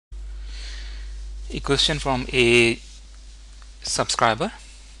A question from a subscriber.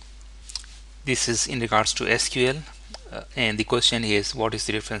 This is in regards to SQL, and the question is, what is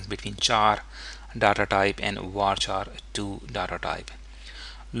the difference between char data type and varchar2 data type?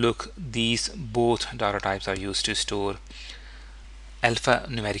 Look, these both data types are used to store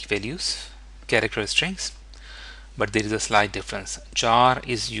alphanumeric values, character strings, but there is a slight difference. Char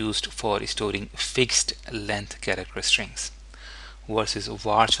is used for storing fixed length character strings, versus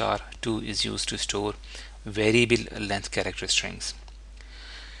varchar2 is used to store variable length character strings.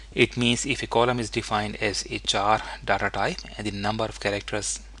 It means if a column is defined as a char data type and the number of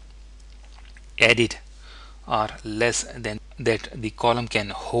characters added are less than that the column can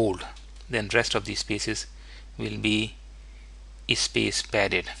hold, then rest of the spaces will be space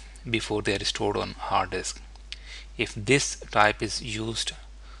padded before they are stored on hard disk. If this type is used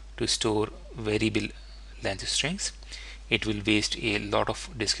to store variable length strings, it will waste a lot of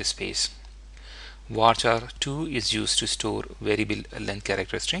disk space. varchar2 is used to store variable length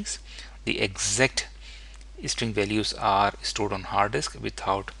character strings. The exact string values are stored on hard disk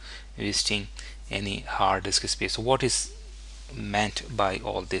without wasting any hard disk space. So what is meant by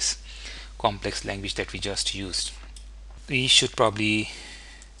all this complex language that we just used? We should probably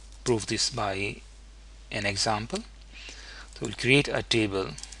prove this by an example. So we'll create a table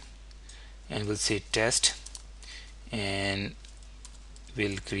and we'll say test, and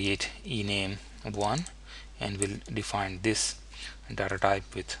we'll create ename1 and we'll define this data type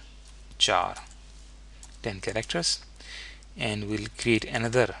with char 10 characters, and we'll create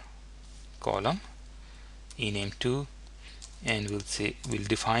another column ename2 and we'll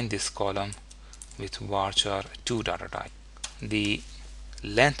define this column with varchar2 data type. The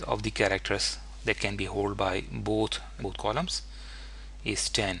length of the characters that can be held by both columns is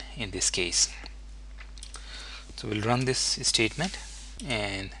 10 in this case. So we'll run this statement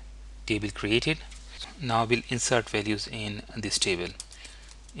and table created. Now we'll insert values in this table.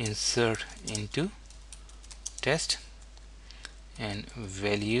 Insert into test, and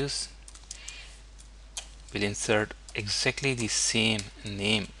values will insert exactly the same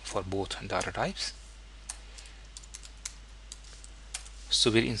name for both data types. So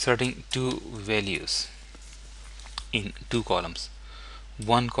we're inserting two values in two columns.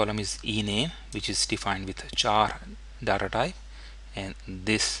 One column is ename, which is defined with char data type, and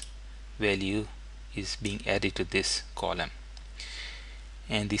this value is being added to this column.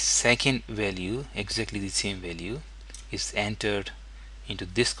 And the second value, exactly the same value, is entered into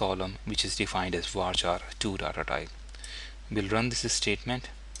this column, which is defined as varchar2 data type. We'll run this statement.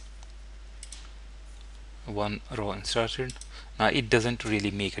 One row inserted. Now it doesn't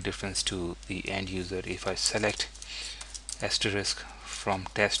really make a difference to the end user. If I select asterisk from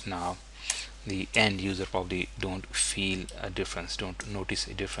test now, the end user probably don't feel a difference, don't notice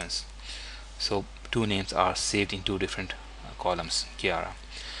a difference. So two names are saved in two different columns, Kiara.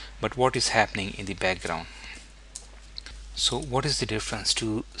 But what is happening in the background? So what is the difference?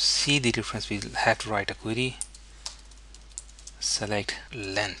 To see the difference, we'll have to write a query, select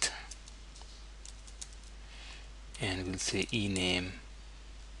length, and we'll say ename1,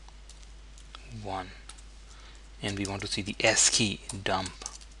 and we want to see the ASCII dump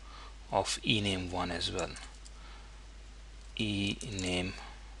of ename1 as well. ename1,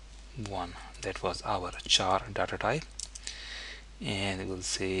 that was our char data type, and we'll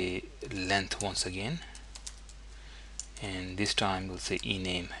say length once again, and this time we'll say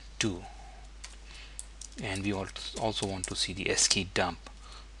ename2, and we also want to see the ASCII dump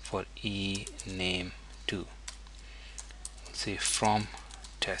for ename2. Say from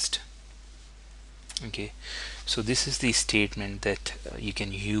test. Okay, so this is the statement that you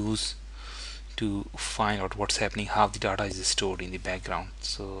can use to find out what's happening, how the data is stored in the background.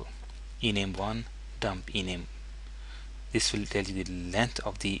 So ename1 dump ename, this will tell you the length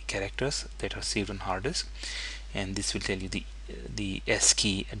of the characters that are saved on hard disk, and this will tell you the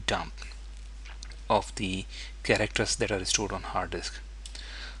ASCII dump of the characters that are stored on hard disk.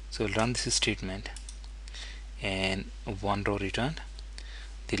 So we'll run this statement, and one row returned.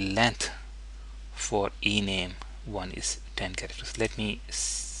 The length for ename1 is 10 characters. Let me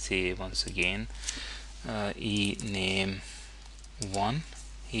say once again ename1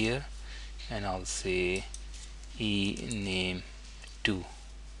 here, and I'll say ename2,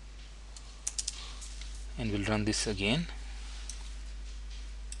 and we'll run this again.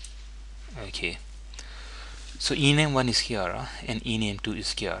 Okay, so ename1 is Kiara and ename2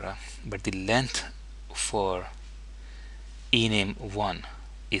 is Kiara, but the length for ename1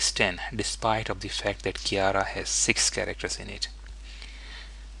 is 10, despite of the fact that Kiara has 6 characters in it.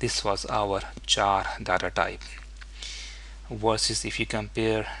 This was our char data type, versus if you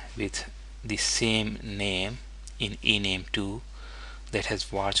compare with the same name in ename2 that has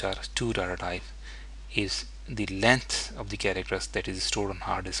varchar2 data type is the length of the characters that is stored on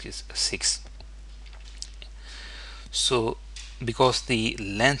hard disk is 6. So because the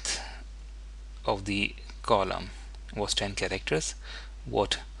length of the column was 10 characters,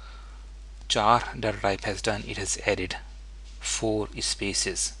 what char data type has done, it has added 4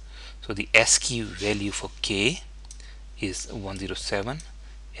 spaces. So the ASCII value for k is 107,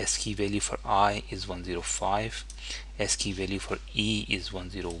 ASCII value for I is 105, ASCII value for E is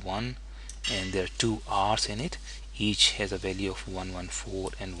 101, and there are 2 R's in it. Each has a value of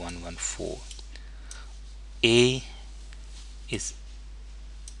 114 and 114. A is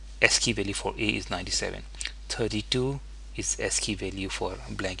ASCII value for A is 97. 32 is ASCII value for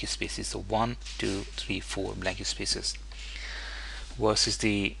blank spaces. So 1, 2, 3, 4 blank spaces. Versus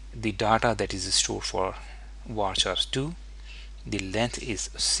the data that is stored for varchar2, the length is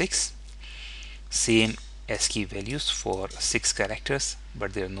 6. Same ASCII values for 6 characters,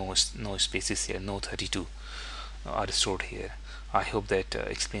 but there are no spaces here, no 32 are stored here. I hope that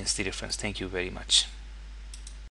explains the difference. Thank you very much.